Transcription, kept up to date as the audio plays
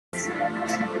I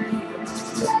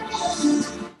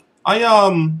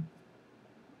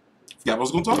forgot what I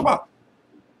was gonna talk about.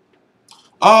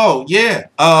 Oh yeah.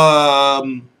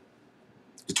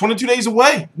 It's 22 days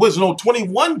away. Was no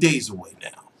 21 days away now.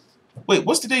 Wait,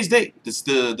 what's today's date? It's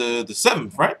the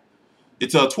 7th, right?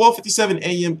 It's 12:57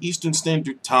 a.m. Eastern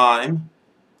Standard Time.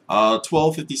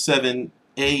 12:57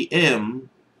 a.m.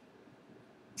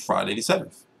 Friday the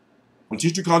 7th. On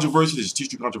Teacher Controversy, this is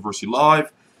Teacher Controversy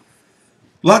Live.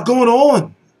 A lot going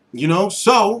on, you know.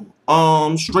 So,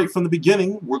 straight from the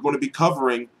beginning, we're going to be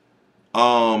covering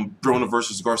Broner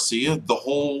versus Garcia the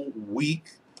whole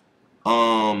week.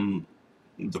 The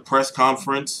press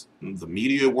conference, the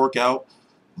media workout,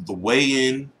 the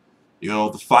weigh-in, you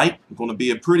know, the fight. Going to be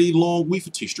a pretty long week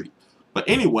for T Street. But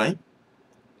anyway,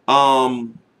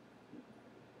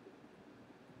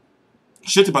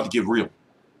 shit's about to get real.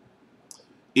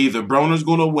 Either Broner's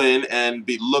going to win and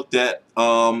be looked at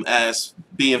as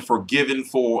being forgiven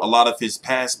for a lot of his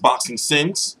past boxing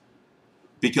sins,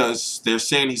 because they're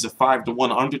saying he's a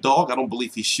 5-1 underdog. I don't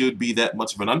believe he should be that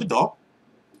much of an underdog.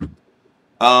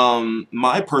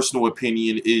 My personal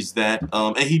opinion is that,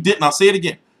 and he didn't, I'll say it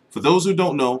again. For those who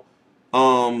don't know,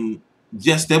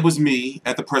 yes, that was me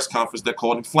at the press conference that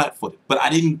called him flat-footed. But I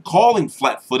didn't call him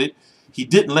flat-footed. He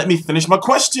didn't let me finish my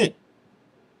question.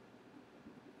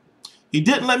 He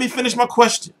didn't let me finish my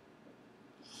question.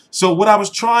 So what I was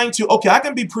trying to, okay, I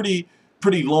can be pretty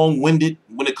long-winded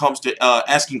when it comes to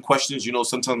asking questions. You know,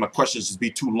 sometimes my questions just be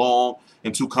too long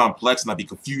and too complex, and I be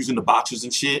confusing the boxers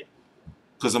and shit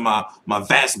because of my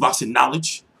vast boxing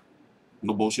knowledge.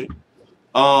 No bullshit.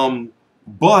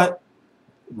 But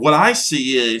what I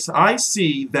see is, I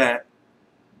see that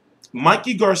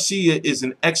Mikey Garcia is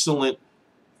an excellent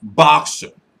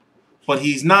boxer, but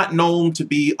he's not known to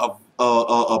be a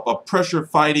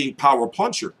pressure-fighting power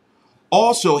puncher.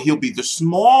 Also, he'll be the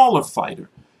smaller fighter.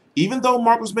 Even though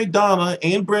Barclays Center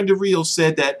and Brandon Rios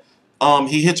said that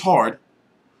he hits hard,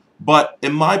 but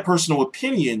in my personal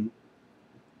opinion,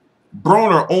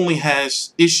 Broner only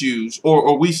has issues,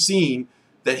 or we've seen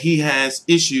that he has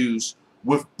issues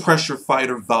with pressure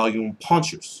fighter volume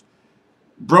punchers.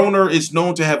 Broner is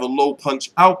known to have a low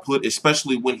punch output,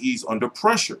 especially when he's under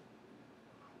pressure.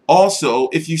 Also,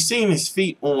 if you've seen his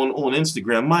feet on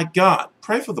Instagram, my God,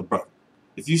 pray for the brother.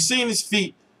 If you've seen his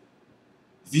feet,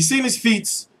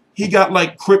 he got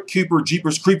like Crypt Keeper,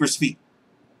 Jeepers Creepers feet.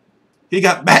 He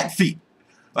got bat feet.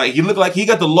 Like, he looked like he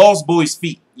got the Lost Boys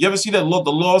feet. You ever see that, the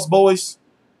Lost Boys?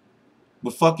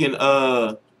 With fucking, you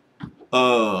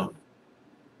know,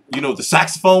 the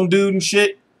saxophone dude and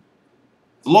shit?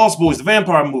 The Lost Boys, the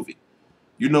vampire movie.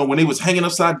 You know, when they was hanging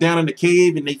upside down in the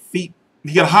cave and they feet,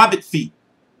 he got hobbit feet.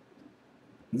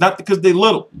 Not because they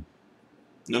little.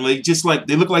 You know, they just like,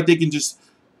 they look like they can just,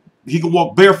 he can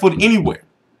walk barefoot anywhere.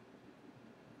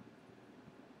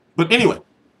 But anyway,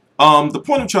 the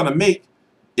point I'm trying to make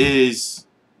is,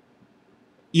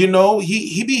 you know,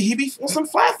 he be on some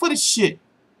flat-footed shit.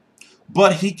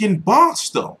 But he can box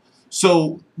though.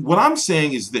 So what I'm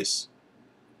saying is this.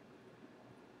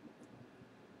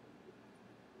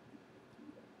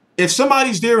 If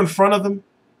somebody's there in front of him,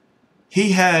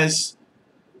 he has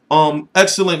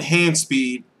excellent hand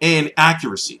speed and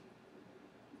accuracy.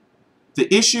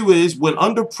 The issue is when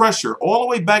under pressure, all the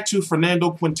way back to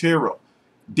Fernando Quintero,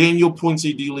 Daniel Ponce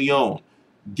de Leon,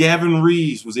 Gavin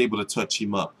Reeves was able to touch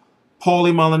him up,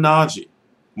 Paulie Malignaggi,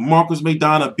 Marcos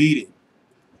Maidana beat him,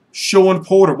 Sean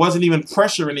Porter wasn't even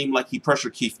pressuring him like he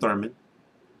pressured Keith Thurman,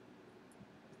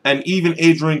 and even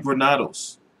Adrien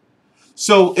Granados.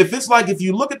 So if it's like, if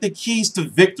you look at the keys to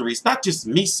victory, it's not just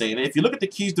me saying it. If you look at the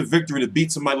keys to victory to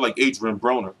beat somebody like Adrien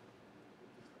Broner,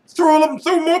 throw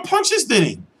more punches than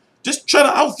him. Just try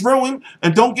to outthrow him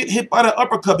and don't get hit by the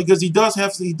uppercut, because he does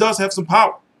have some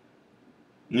power.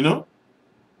 You know?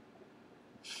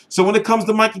 So when it comes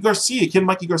to Mikey Garcia, can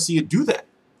Mikey Garcia do that?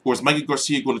 Or is Mikey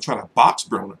Garcia going to try to box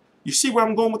Broner? You see where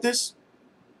I'm going with this?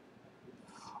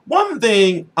 One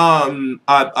thing, how can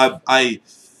I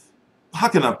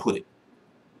put it?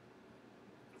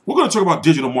 We're going to talk about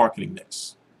digital marketing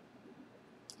next.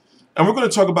 And we're going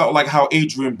to talk about like how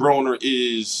Adrien Broner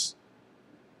is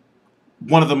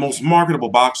one of the most marketable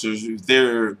boxers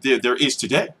there is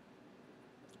today.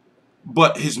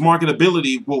 But his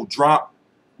marketability will drop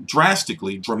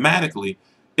dramatically,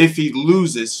 if he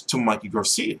loses to Mikey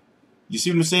Garcia. You see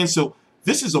what I'm saying? So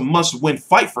this is a must-win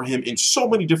fight for him in so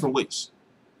many different ways.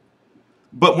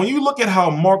 But when you look at how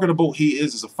marketable he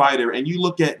is as a fighter, and you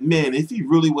look at, man, if he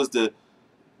really was to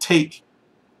take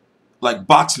like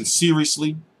boxing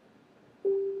seriously,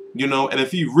 you know, and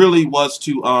if he really was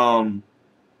to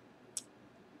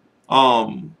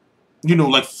you know,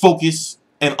 like focus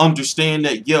and understand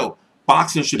that, yo,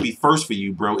 boxing should be first for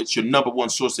you, bro. It's your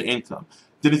 #1 source of income.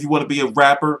 Then if you want to be a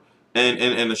rapper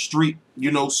and a street,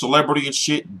 you know, celebrity and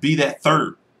shit, be that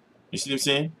third. You see what I'm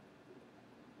saying?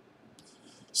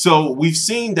 So we've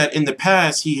seen that in the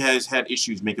past he has had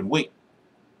issues making weight.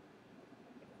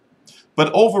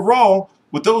 But overall,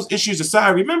 with those issues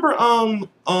aside, remember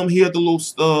he had the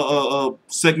little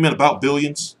segment about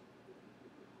billions?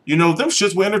 You know, them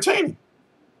shits were entertaining.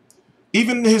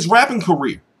 Even his rapping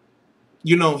career.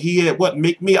 You know, he had what,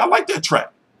 Make Me? I like that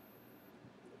track.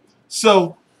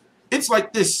 So it's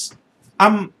like this.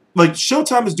 I'm like,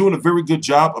 Showtime is doing a very good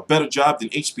job, a better job than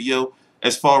HBO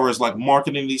as far as like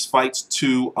marketing these fights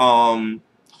to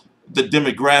the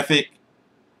demographic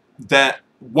that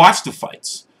watch the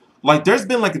fights. Like there's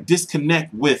been like a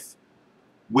disconnect with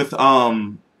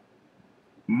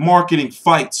marketing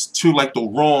fights to like the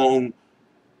wrong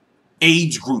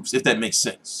age groups, if that makes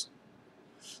sense.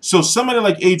 So somebody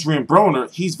like Adrien Broner,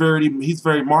 he's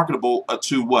very marketable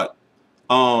to what?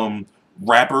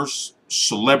 Rappers,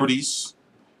 celebrities,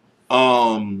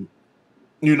 you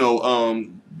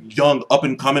know, young up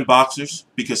and coming boxers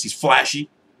because he's flashy.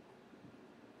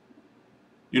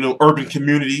 You know, urban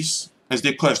communities as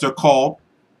they're called.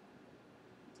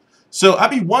 So I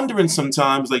be wondering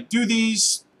sometimes, like, do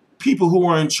these people who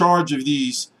are in charge of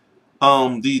these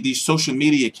social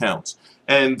media accounts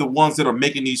and the ones that are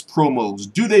making these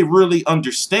promos, do they really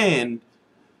understand,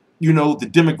 you know, the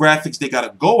demographics they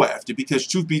gotta go after? Because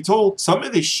truth be told, some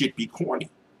of this shit be corny.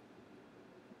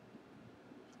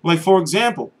 Like for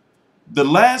example, the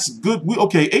last good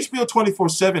okay, HBO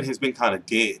 24/7 has been kind of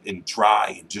dead and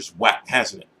dry and just whack,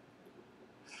 hasn't it?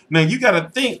 Now you gotta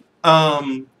think,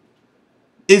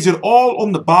 is it all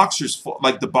on the boxer's fault,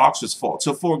 like the boxer's fault?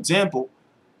 So for example,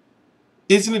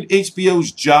 isn't it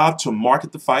HBO's job to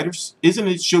market the fighters? Isn't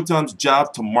it Showtime's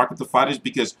job to market the fighters?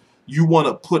 Because you want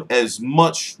to put as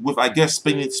much with, I guess,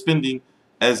 spending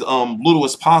as little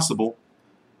as possible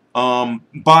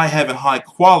by having high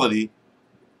quality,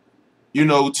 you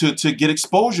know, to get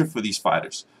exposure for these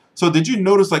fighters. So did you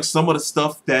notice like some of the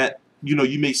stuff that, you know,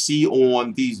 you may see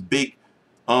on these big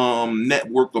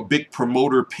network or big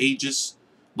promoter pages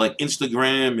like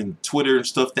Instagram and Twitter and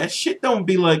stuff? That shit don't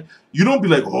be like, you don't be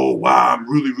like, oh wow, I'm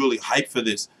really hyped for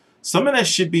this. Some of that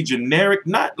shit be generic,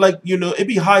 not like, you know, it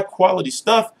be high quality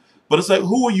stuff, but it's like,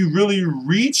 who are you really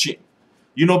reaching?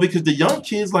 You know, because the young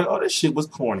kids like, oh, this shit was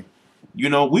corny. You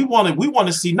know, we want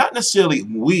to see, not necessarily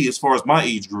we as far as my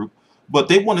age group, but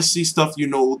they want to see stuff, you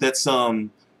know, that's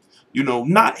you know,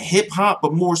 not hip hop,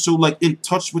 but more so like in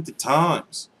touch with the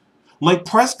times. Like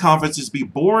press conferences be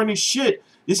boring as shit.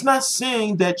 It's not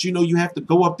saying that, you know, you have to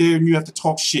go up there and you have to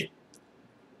talk shit.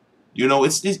 You know,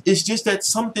 it's just that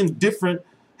something different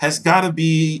has got to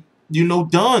be, you know,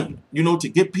 done, you know, to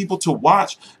get people to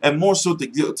watch and more so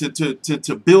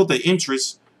to build the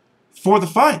interest for the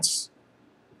fights.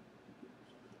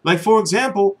 Like, for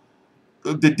example,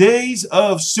 the days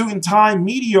of suit and tie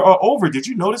media are over. Did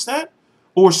you notice that?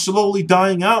 Or slowly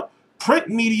dying out. Print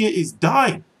media is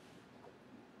dying.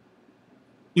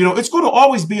 You know, it's going to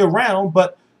always be around,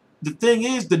 but the thing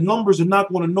is, the numbers are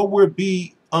not going to nowhere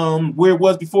be where it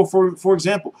was before. For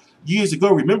example, years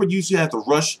ago, remember you used to have to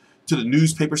rush to the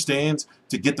newspaper stands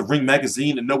to get the Ring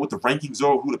magazine and know what the rankings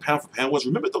are, who the pound for pound was.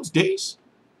 Remember those days?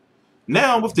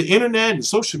 Now, with the internet and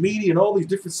social media and all these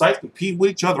different sites competing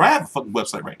with each other, I have a fucking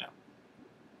website right now.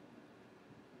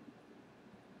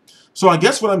 So I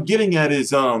guess what I'm getting at is,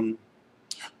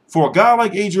 for a guy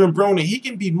like Adrien Broner, he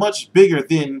can be much bigger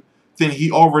than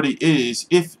he already is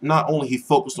if not only he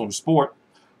focused on the sport,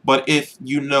 but if,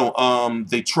 you know,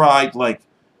 they tried like,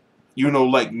 you know,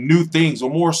 like new things, or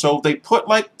more so they put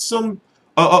like some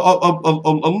a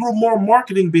little more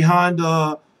marketing behind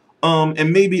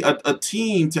and maybe a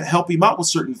team to help him out with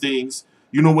certain things,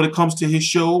 you know, when it comes to his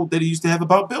show that he used to have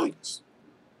about billions.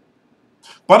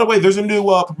 By the way, there's a new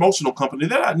promotional company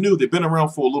that I knew. They've been around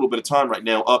for a little bit of time right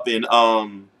now up in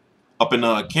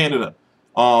Canada.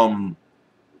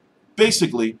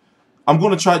 Basically, I'm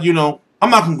going to try, you know, I'm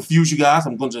not going to confuse you guys.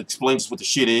 I'm going to explain just what the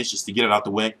shit is, just to get it out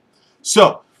the way.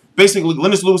 So, basically,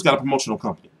 Lennox got a promotional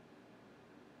company.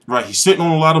 Right? He's sitting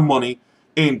on a lot of money,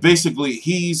 and basically,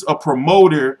 he's a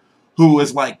promoter who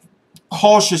is, like,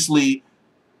 cautiously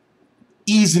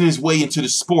easing his way into the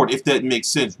sport, if that makes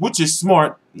sense, which is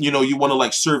smart. You know, you want to,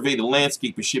 like, survey the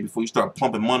landscape and shit before you start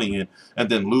pumping money in and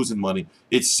then losing money.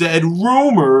 It's said,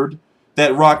 rumored,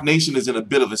 that Rock Nation is in a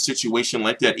bit of a situation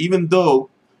like that. Even though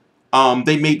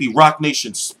they may be Rock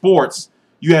Nation Sports,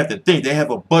 you have to think they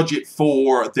have a budget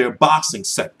for their boxing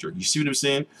sector. You see what I'm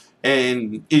saying?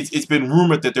 And it's been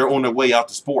rumored that they're on their way out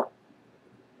to sport.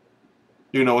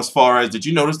 You know, as far as, did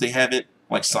you notice they haven't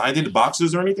like signed into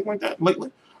boxers or anything like that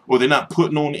lately, or they're not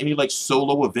putting on any like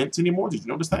solo events anymore. Did you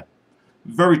notice that?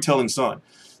 Very telling sign.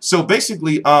 So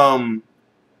basically,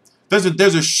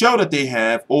 there's a show that they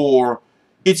have, or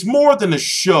it's more than a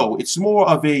show. It's more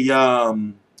of a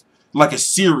like a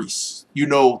series, you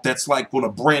know, that's like going to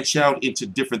branch out into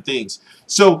different things.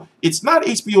 So it's not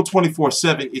HBO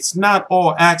 24/7. It's not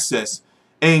all access,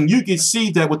 and you can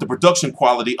see that with the production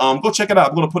quality. Go check it out.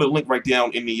 I'm going to put a link right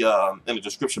down in the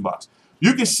description box.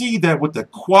 You can see that with the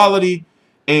quality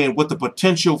and with the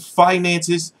potential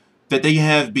finances that they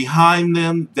have behind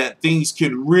them, that things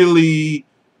can really,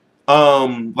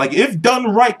 like if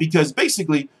done right, because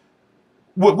basically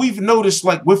what we've noticed,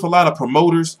 like with a lot of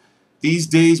promoters these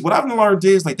days, what I've learned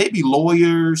is like they be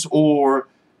lawyers or,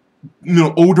 you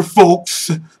know, older folks,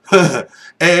 and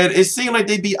it seemed like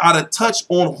they be out of touch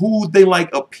on who they like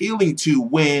appealing to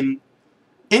when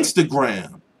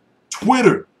Instagram,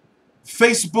 Twitter,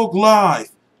 Facebook Live,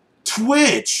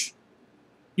 Twitch,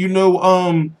 you know,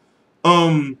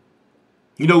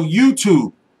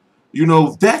 YouTube, you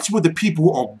know, that's where the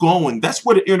people are going. That's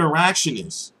where the interaction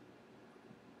is.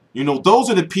 You know, those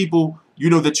are the people, you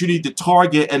know, that you need to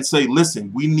target and say,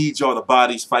 listen, we need y'all to buy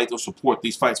these fights or support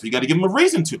these fights. But you got to give them a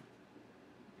reason to.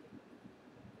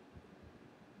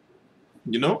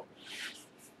 You know?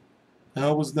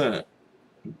 How was that?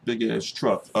 Big ass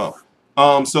truck. Oh.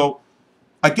 So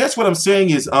I guess what I'm saying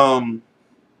is,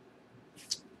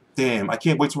 damn, I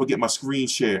can't wait till I get my screen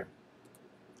share.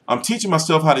 I'm teaching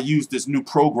myself how to use this new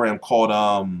program called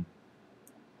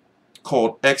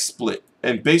XSplit.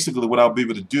 And basically what I'll be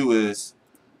able to do is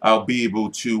I'll be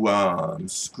able to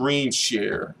screen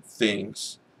share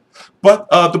things. But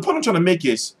the point I'm trying to make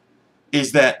is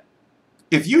that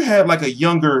if you had like a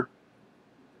younger,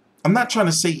 I'm not trying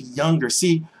to say younger.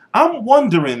 See, I'm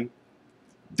wondering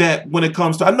that when it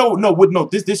comes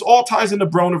to, this all ties into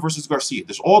Broner versus Garcia.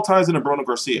 This all ties into Broner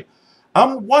Garcia.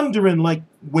 I'm wondering, like,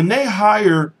 when they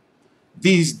hire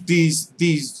these digital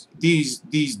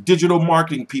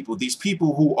marketing people, these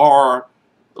people who are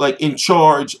like in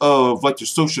charge of like your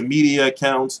social media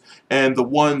accounts and the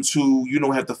ones who, you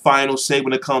know, have the final say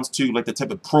when it comes to like the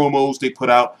type of promos they put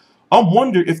out. I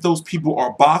wonder if those people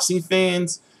are boxing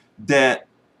fans that,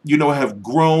 you know, have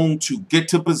grown to get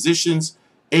to positions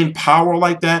in power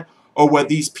like that, or were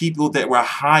these people that were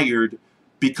hired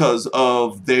because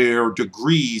of their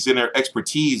degrees and their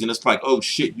expertise, and it's like, oh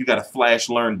shit, you got to flash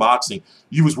learn boxing.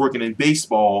 You was working in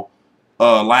baseball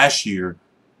last year,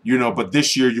 you know, but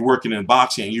this year you're working in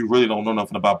boxing and you really don't know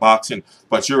nothing about boxing,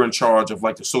 but you're in charge of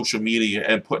like the social media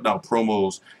and putting out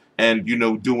promos and, you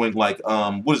know, doing like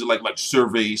what is it, like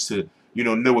surveys to, you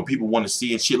know what people want to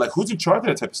see and shit. Like, who's in charge of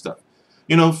that type of stuff?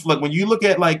 You know, like when you look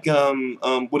at like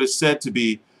what is said to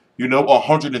be, you know,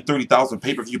 130,000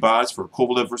 pay-per-view buys for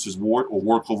Kovalev versus Ward, or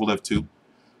Ward Kovalev 2.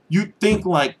 You think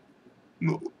like,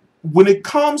 when it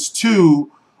comes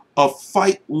to a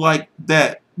fight like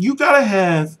that, you gotta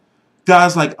have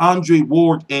guys like Andre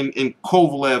Ward and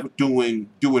Kovalev doing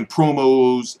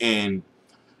promos, and,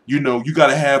 you know, you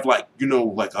gotta have like, you know,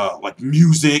 like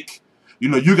music. You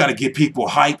know, you gotta get people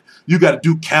hype. You gotta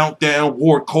do countdown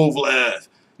Ward Kovalev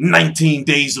 19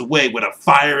 days away with a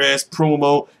fire-ass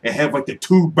promo and have like the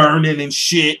tube burning and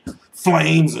shit,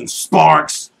 flames and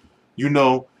sparks, you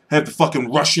know, have the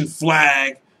fucking Russian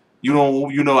flag, you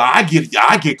know, I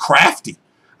get crafty.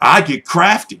 I get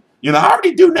crafty. You know, I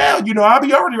already do now. You know, I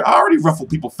already ruffle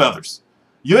people's feathers.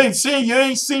 You ain't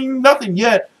seen nothing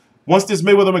yet once this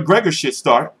Mayweather McGregor shit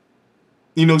start.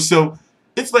 You know, so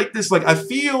it's like this, like I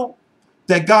feel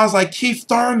that guys like Keith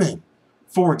Thurman,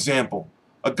 for example,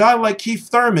 a guy like Keith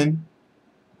Thurman,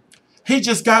 he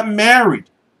just got married.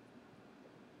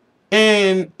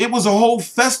 And it was a whole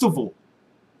festival.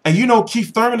 And you know,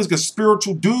 Keith Thurman is a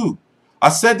spiritual dude. I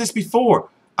said this before.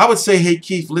 I would say, hey,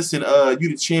 Keith, listen, you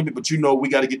the champion, but you know, we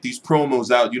got to get these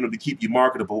promos out, you know, to keep you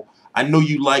marketable. I know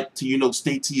you like to, you know,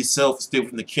 stay to yourself, stay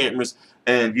from the cameras,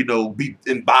 and, you know, be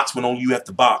in box when only you have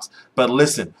to box. But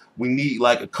listen, we need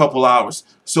like a couple hours.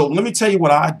 So let me tell you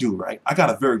what I do, right? I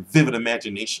got a very vivid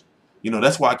imagination. You know,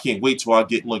 that's why I can't wait till I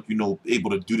get, like, you know,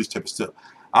 able to do this type of stuff.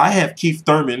 I have Keith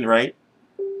Thurman, right,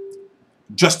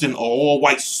 just in an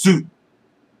all-white suit,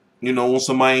 you know, on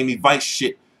some Miami Vice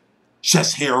shit,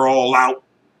 chest hair all out.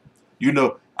 You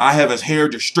know, I have his hair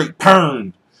just straight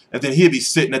permed, and then he'll be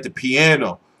sitting at the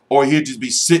piano, or he'll just be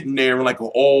sitting there in like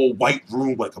an all-white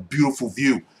room, like a beautiful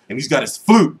view, and he's got his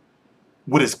flute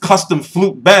with his custom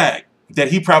flute bag that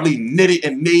he probably knitted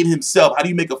and made himself. How do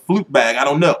you make a flute bag? I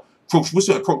don't know.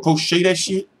 Crochet that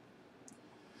shit.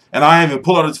 And I have him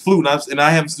pull out his flute, and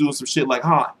I have him doing some shit like,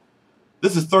 hi,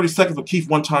 this is 30 seconds of Keith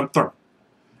One Time Thurman.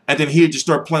 And then he'd just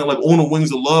start playing like On the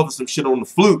Wings of Love or some shit on the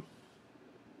flute.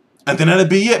 And then that'd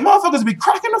be it. Motherfuckers would be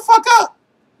cracking the fuck up.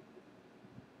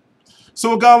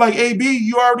 So a guy like AB,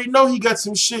 you already know he got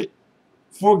some shit.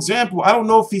 For example, I don't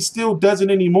know if he still does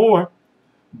it anymore,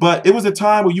 but it was a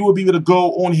time where you would be able to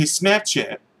go on his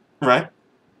Snapchat, right?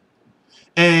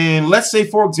 And let's say,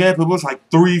 for example, it was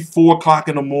like 3, 4 o'clock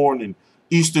in the morning,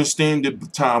 Eastern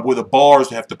Standard Time, where the bars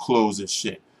have to close and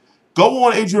shit. Go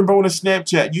on Adrien Broner's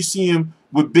Snapchat. You see him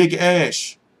with Big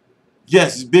Ash.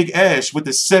 Yes, it's Big Ash with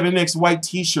the 7X white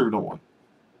t-shirt on.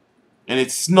 And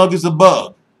it's snug as a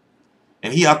bug.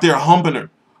 And he out there humping her.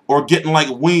 Or getting like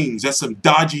wings at some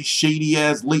dodgy,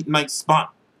 shady-ass late-night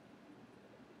spot.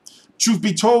 Truth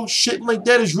be told, shit like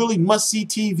that is really must-see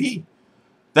TV.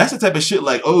 That's the type of shit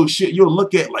like, oh shit, you'll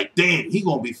look at like, damn, he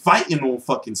gonna be fighting on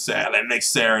fucking Saturday, next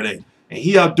Saturday. And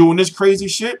he out doing this crazy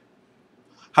shit.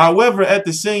 However, at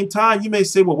the same time, you may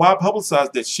say, well, why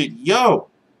publicize that shit? Yo,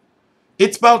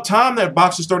 it's about time that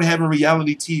boxers started having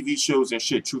reality TV shows and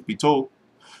shit, truth be told.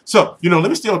 So, you know, let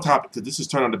me stay on topic because this is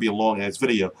turning out to be a long-ass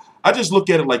video. I just look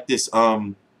at it like this.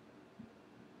 When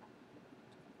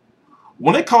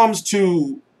it comes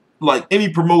to, like, any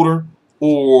promoter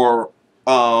or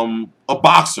a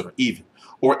boxer even,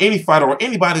 or any fighter or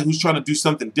anybody who's trying to do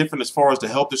something different as far as to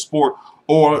help the sport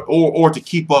or to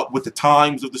keep up with the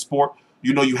times of the sport,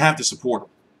 you know, you have to support them.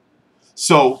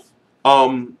 So,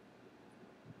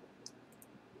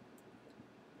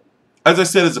 as I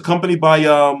said, it's accompanied by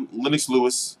Lennox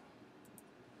Lewis.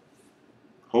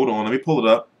 Hold on, let me pull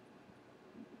it up.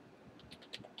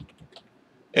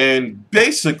 And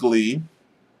basically,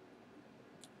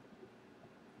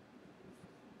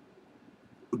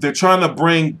 they're trying to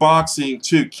bring boxing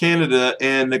to Canada,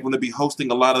 and they're going to be hosting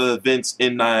a lot of events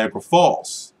in Niagara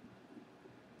Falls.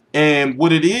 And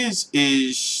what it is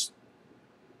it's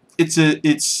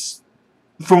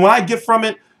from what I get from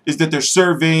it is that they're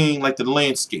surveying like the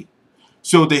landscape.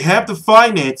 So they have the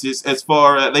finances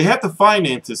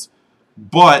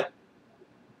but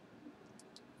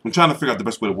I'm trying to figure out the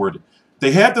best way to word it.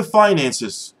 They have the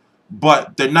finances,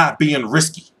 but they're not being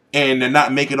risky, and they're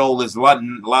not making all this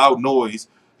loud noise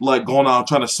like going out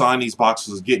trying to sign these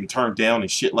boxers, getting turned down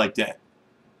and shit like that.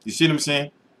 You see what I'm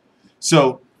saying?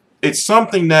 So it's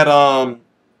something that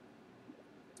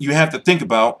you have to think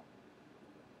about.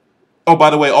 Oh, by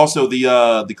the way, also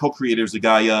the co-creator is a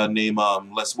guy named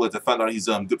Les Woods. I found out he's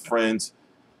good friends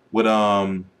with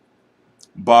Bob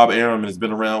Arum and has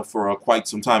been around for quite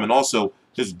some time. And also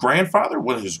his grandfather,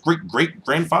 his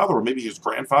great-great-grandfather, or maybe his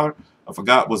grandfather, I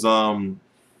forgot, was a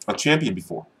champion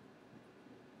before.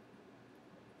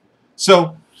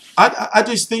 So I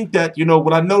just think that, you know,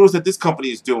 what I noticed that this company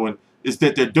is doing is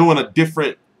that they're doing a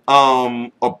different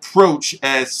approach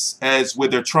as where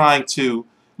they're trying to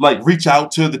like reach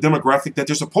out to the demographic that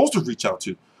they're supposed to reach out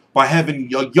to by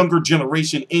having a younger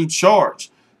generation in charge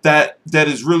that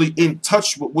is really in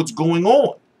touch with what's going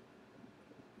on.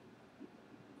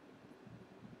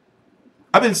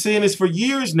 I've been saying this for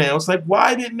years now. It's like,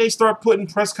 why didn't they start putting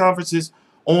press conferences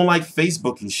on like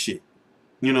Facebook and shit?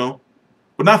 You know?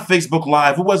 But not Facebook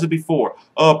Live. What was it before?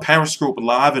 Periscope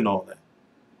Live and all that.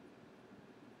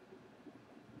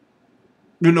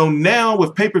 You know, now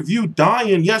with pay-per-view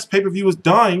dying, yes, pay-per-view is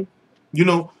dying. You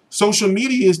know, social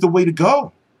media is the way to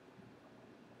go.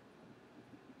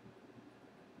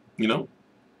 You know?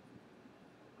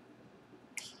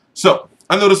 So,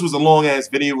 I know this was a long-ass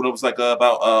video when it was like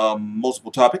about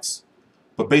multiple topics.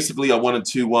 But basically, I wanted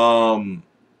to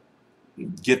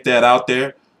get that out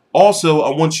there. Also,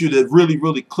 I want you to really,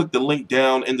 really click the link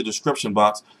down in the description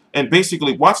box and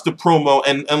basically watch the promo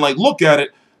and like look at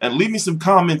it and leave me some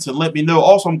comments and let me know.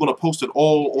 Also, I'm going to post it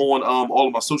all on all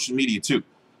of my social media too.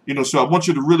 You know, so I want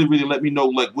you to really, really let me know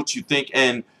like what you think,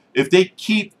 and if they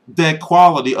keep that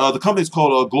quality. The company's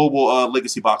called Global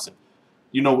Legacy Boxing.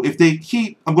 You know, if they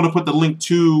keep, I'm going to put the link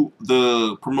to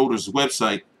the promoter's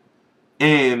website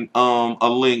and a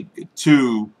link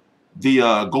to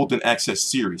the Golden Access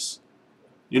series.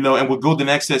 You know, and what Golden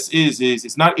Access is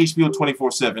it's not HBO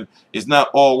 24/7. It's not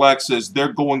All Access.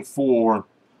 They're going for,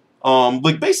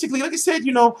 like basically, like I said,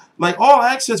 you know, like All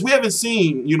Access. We haven't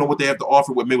seen, you know, what they have to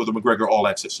offer with Mayweather McGregor All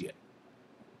Access yet.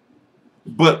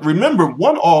 But remember,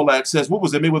 one All Access, what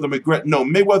was it? Mayweather McGregor? No,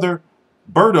 Mayweather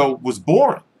Berto was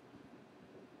boring.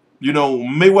 You know,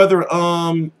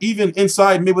 Mayweather, even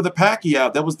inside Mayweather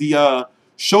Pacquiao, that was the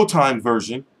Showtime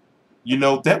version. You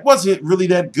know, that wasn't really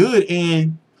that good.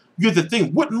 And here's the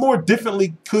thing, what more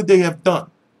differently could they have done?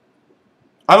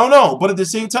 I don't know, but at the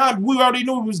same time, we already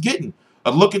knew what we was getting.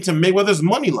 A look into Mayweather's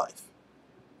money life.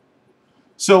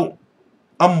 So,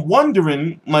 I'm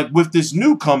wondering, like, with this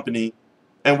new company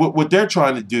and what they're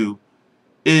trying to do,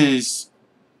 is,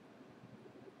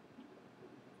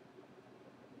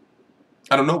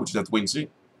 I don't know. We just have to wait and see.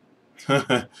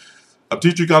 I'm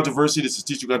Teacher Controversy. This is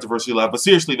Teacher Controversy Live. But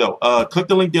seriously though, click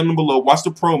the link down below. Watch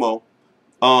the promo,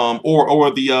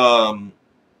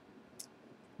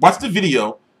 watch the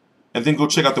video, and then go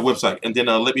check out the website, and then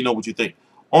let me know what you think.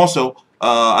 Also,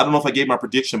 I don't know if I gave my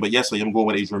prediction, but yes, I am going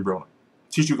with Adrien Broner.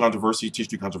 Teacher Controversy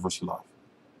Live.